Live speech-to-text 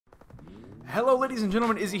Hello ladies and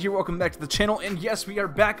gentlemen, Izzy here, welcome back to the channel, and yes, we are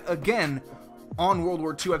back again on World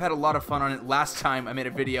War II. I've had a lot of fun on it. Last time I made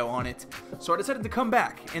a video on it, so I decided to come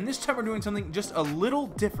back, and this time we're doing something just a little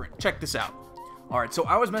different. Check this out. Alright, so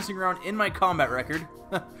I was messing around in my combat record,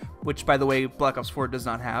 which by the way, Black Ops 4 does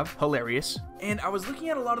not have. Hilarious. And I was looking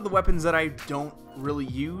at a lot of the weapons that I don't really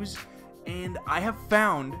use, and I have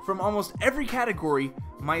found from almost every category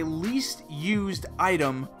my least used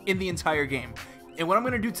item in the entire game. And what I'm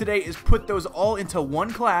going to do today is put those all into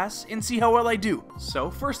one class and see how well I do.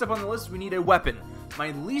 So first up on the list, we need a weapon.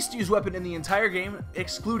 My least used weapon in the entire game,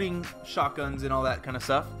 excluding shotguns and all that kind of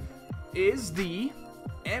stuff, is the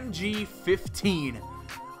MG15.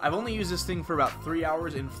 I've only used this thing for about 3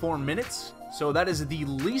 hours and 4 minutes, so that is the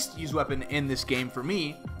least used weapon in this game for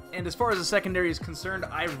me. And as far as the secondary is concerned,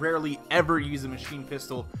 I rarely ever use a machine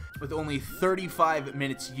pistol with only 35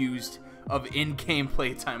 minutes used of in-game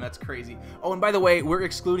playtime. That's crazy. Oh, and by the way, we're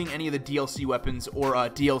excluding any of the DLC weapons or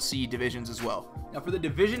DLC divisions as well. Now for the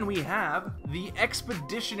division, we have the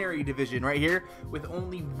Expeditionary Division right here with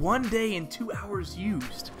only 1 day and 2 hours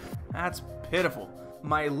used. That's pitiful.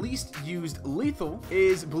 My least used lethal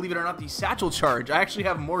is, believe it or not, the satchel charge. I actually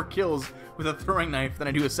have more kills with a throwing knife than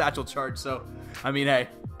I do a satchel charge, so, I mean, hey.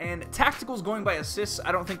 And tacticals going by assists,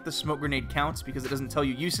 I don't think the smoke grenade counts because it doesn't tell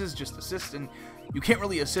you uses, just assists, and you can't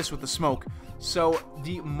really assist with the smoke. So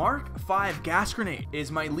the Mark V gas grenade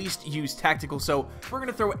is my least used tactical, so we're going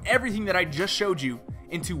to throw everything that I just showed you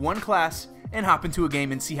into one class and hop into a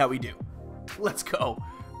game and see how we do. Let's go.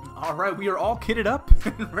 Alright, we are all kitted up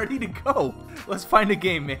and ready to go. Let's find a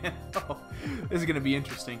game, man. Oh, this is going to be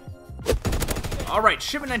interesting. Alright,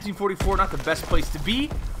 Shipment 1944, not the best place to be,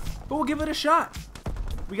 but we'll give it a shot.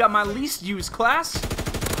 We got my least used class,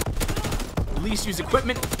 least used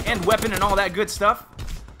equipment and weapon and all that good stuff,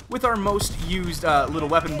 with our most used little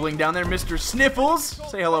weapon bling down there, Mr. Sniffles.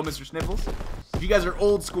 Say hello, Mr. Sniffles. If you guys are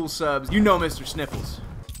old school subs, you know Mr. Sniffles.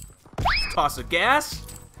 Let's toss a gas.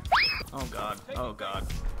 Oh god, oh god.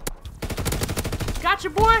 Gotcha,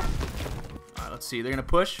 boy! Alright, let's see, they're gonna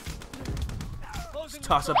push. Let's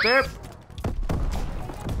toss up there.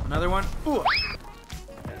 Another one. Ooh.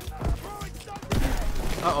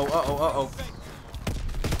 Uh-oh, uh-oh, uh-oh.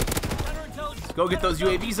 Let's go get those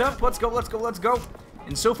UAVs up. Let's go, let's go, let's go.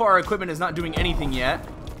 And so far, our equipment is not doing anything yet.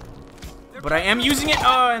 But I am using it.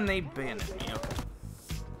 Oh, and they banned me. Okay.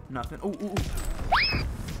 Nothing. Ooh, ooh, ooh.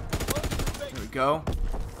 There we go.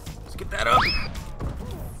 Let's get that up.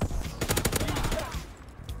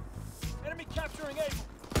 Enemy capturing Able.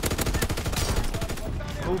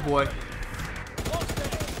 Oh, boy.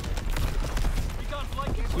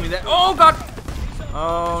 Give me that. Oh, God.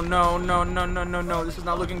 Oh, no, no, no, no, no, no. This is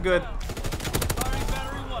not looking good.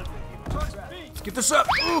 Let's get this up.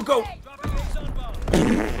 Ooh, go.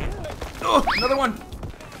 Oh, another one.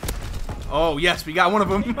 Oh, yes, we got one of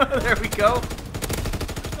them. There we go.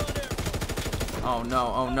 Oh,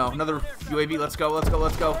 no, oh, no. Another UAV. Let's go, let's go,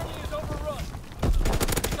 let's go.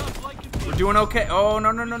 We're doing okay. Oh,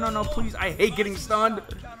 no, no, no, no, no. Please. I hate getting stunned.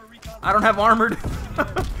 I don't have armored.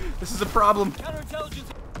 This is a problem.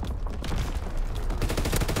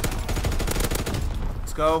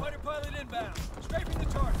 Let's go.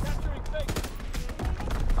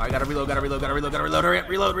 Alright, gotta reload, gotta reload, gotta reload, gotta reload. Hurry up,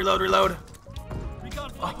 reload, reload, reload.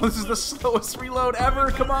 Oh, this is the slowest reload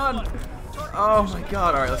ever. Come on. Oh my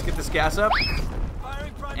god. Alright, let's get this gas up.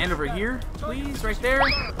 And over here, please, right there.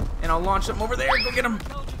 And I'll launch something over there. Go get him.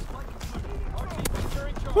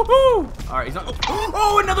 Woohoo! Alright, he's not.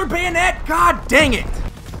 Oh, another bayonet! God dang it!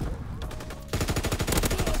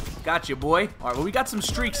 Gotcha, boy. Alright, well, we got some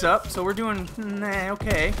streaks up, so we're doing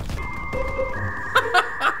okay.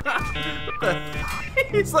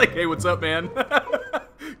 He's like, hey, what's up, man?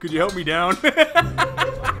 Could you help me down?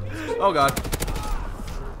 Oh, God.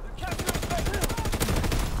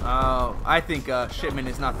 Oh, I think shipment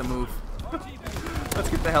is not the move. Let's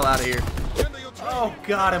get the hell out of here. Oh,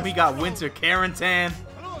 God, and we got winter quarantine.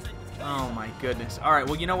 Oh, my goodness. All right,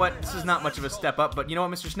 well, you know what? This is not much of a step up, but you know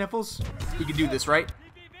what, Mr. Sniffles? We can do this, right?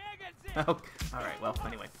 Oh, all right, well,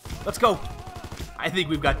 anyway. Let's go. I think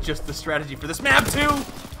we've got just the strategy for this map, too.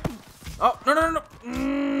 Oh, no, no, no,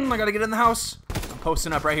 no. I gotta get in the house. I'm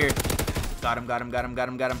posting up right here. Got him, got him, got him, got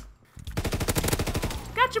him, got him.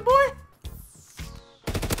 Gotcha, boy.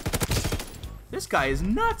 This guy is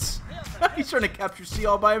nuts. He's trying to capture C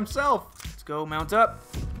all by himself. Let's go, mount up.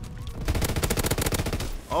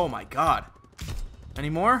 Oh, my God. Any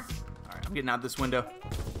more? All right, I'm getting out this window.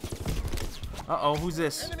 Uh-oh, who's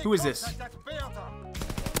this? Who is this?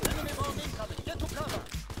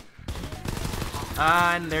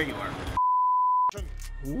 And there you are.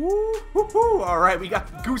 Woo-hoo-hoo. All right, we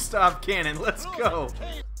got Gustav Cannon. Let's go.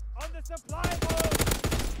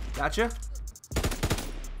 Gotcha.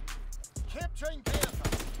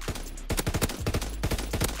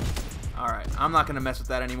 Alright, I'm not gonna mess with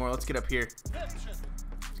that anymore. Let's get up here. Let's get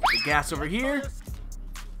the gas over here.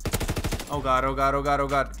 Oh god, oh god, oh god, oh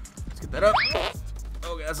god. Let's get that up.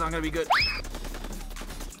 Okay, that's not gonna be good.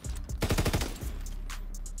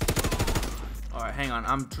 Alright, hang on.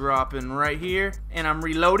 I'm dropping right here. And I'm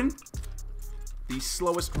reloading. The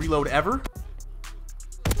slowest reload ever.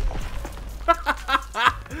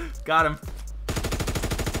 Got him.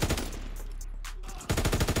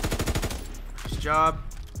 Nice job.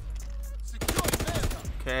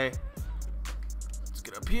 Okay. Let's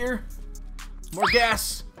get up here. More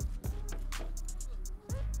gas.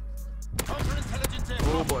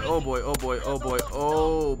 Oh boy, oh boy, oh boy, oh boy,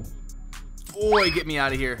 oh boy, get me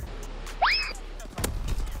out of here.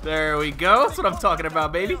 There we go. That's what I'm talking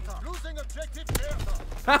about, baby.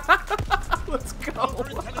 Let's go.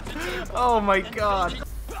 Oh my god.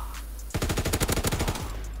 There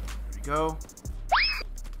we go.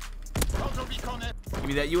 Give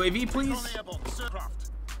me that UAV, please.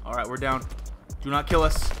 Alright, we're down. Do not kill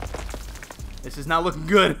us. This is not looking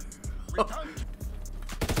good.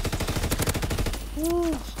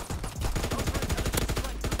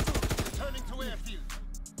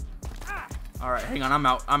 Alright, hang on. I'm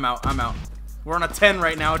out. I'm out. I'm out. We're on a 10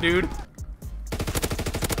 right now, dude.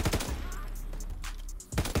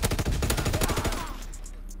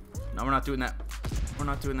 No, we're not doing that. We're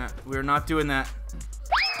not doing that. We're not doing that.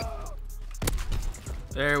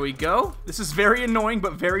 There we go. This is very annoying,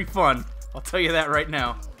 but very fun. I'll tell you that right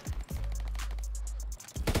now.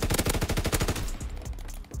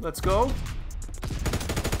 Let's go.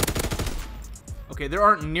 Okay, there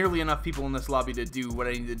aren't nearly enough people in this lobby to do what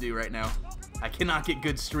I need to do right now. I cannot get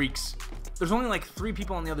good streaks. There's only like 3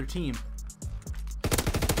 people on the other team.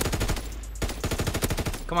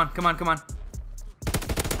 Come on, come on, come on.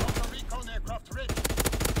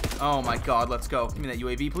 Oh my god, let's go. Give me that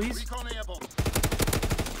UAV, please.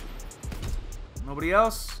 Nobody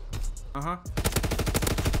else? Uh-huh.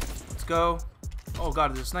 Let's go. Oh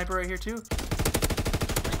god, there's a sniper right here too.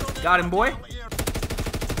 Got him, boy.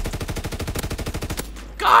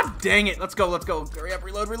 God dang it. Let's go, let's go. Hurry up,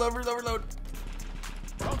 reload, reload, reload, reload.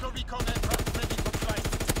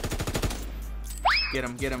 Get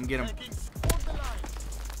him, get him, get him.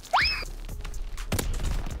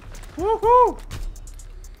 Woohoo!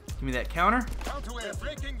 Give me that counter.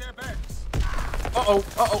 Uh-oh,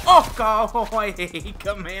 uh-oh, oh god, oh, I hate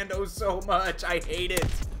Commando so much. I hate it.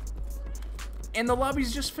 And the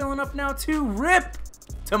lobby's just filling up now too. RIP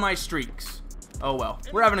to my streaks. Oh well,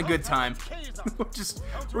 we're having a good time. we're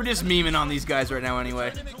just memeing on these guys right now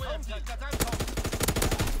anyway.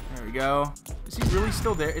 There we go. Is he really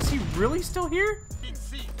still there? Is he really still here?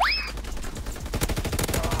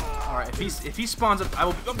 Alright, if he spawns up, I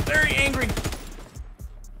will be very angry.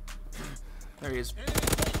 There he is.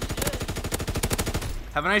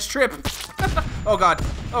 Have a nice trip. Oh god.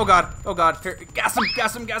 Oh god. Oh god. Here, gas him,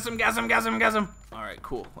 gas him, gas him, gas him, gas him, gas him. Alright,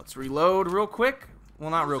 cool. Let's reload real quick. Well,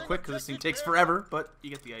 not real quick, because this thing takes forever, but you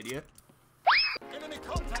get the idea.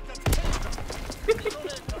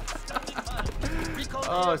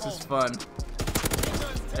 Oh, this is fun.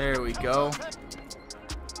 There we go.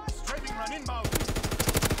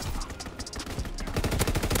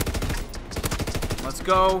 Let's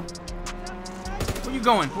go. Where you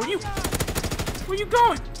going? Where you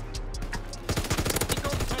going?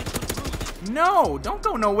 No, don't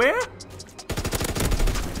go nowhere.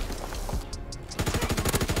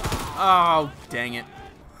 Oh, dang it.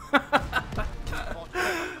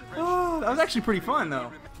 Oh, that was actually pretty fun,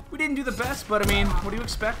 though. We didn't do the best, but I mean, what do you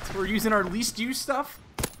expect? We're using our least used stuff.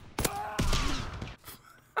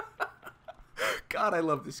 God, I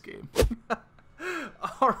love this game.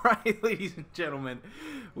 Alright, ladies and gentlemen,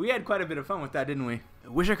 we had quite a bit of fun with that, didn't we? I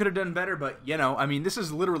wish I could have done better, but, you know, I mean, this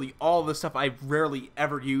is literally all the stuff I rarely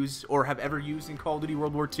ever use or have ever used in Call of Duty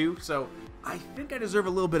World War II, so I think I deserve a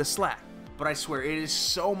little bit of slack. But I swear, it is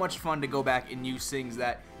so much fun to go back and use things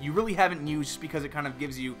that you really haven't used because it kind of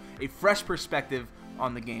gives you a fresh perspective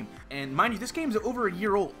on the game. And mind you, this game's over a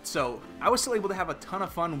year old, so I was still able to have a ton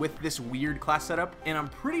of fun with this weird class setup, and I'm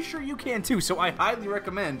pretty sure you can too, so I highly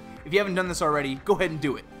recommend, if you haven't done this already, go ahead and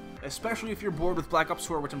do it. Especially if you're bored with Black Ops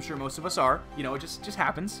 4, which I'm sure most of us are. You know, it just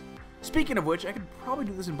happens. Speaking of which, I could probably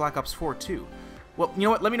do this in Black Ops 4 too. Well, you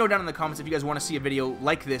know what? Let me know down in the comments if you guys want to see a video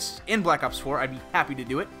like this in Black Ops 4. I'd be happy to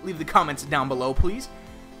do it. Leave the comments down below, please.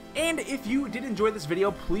 And if you did enjoy this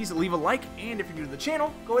video, please leave a like. And if you're new to the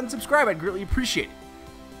channel, go ahead and subscribe. I'd greatly appreciate it.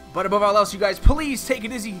 But above all else, you guys, please take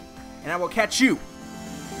it easy. And I will catch you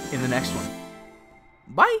in the next one.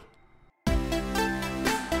 Bye!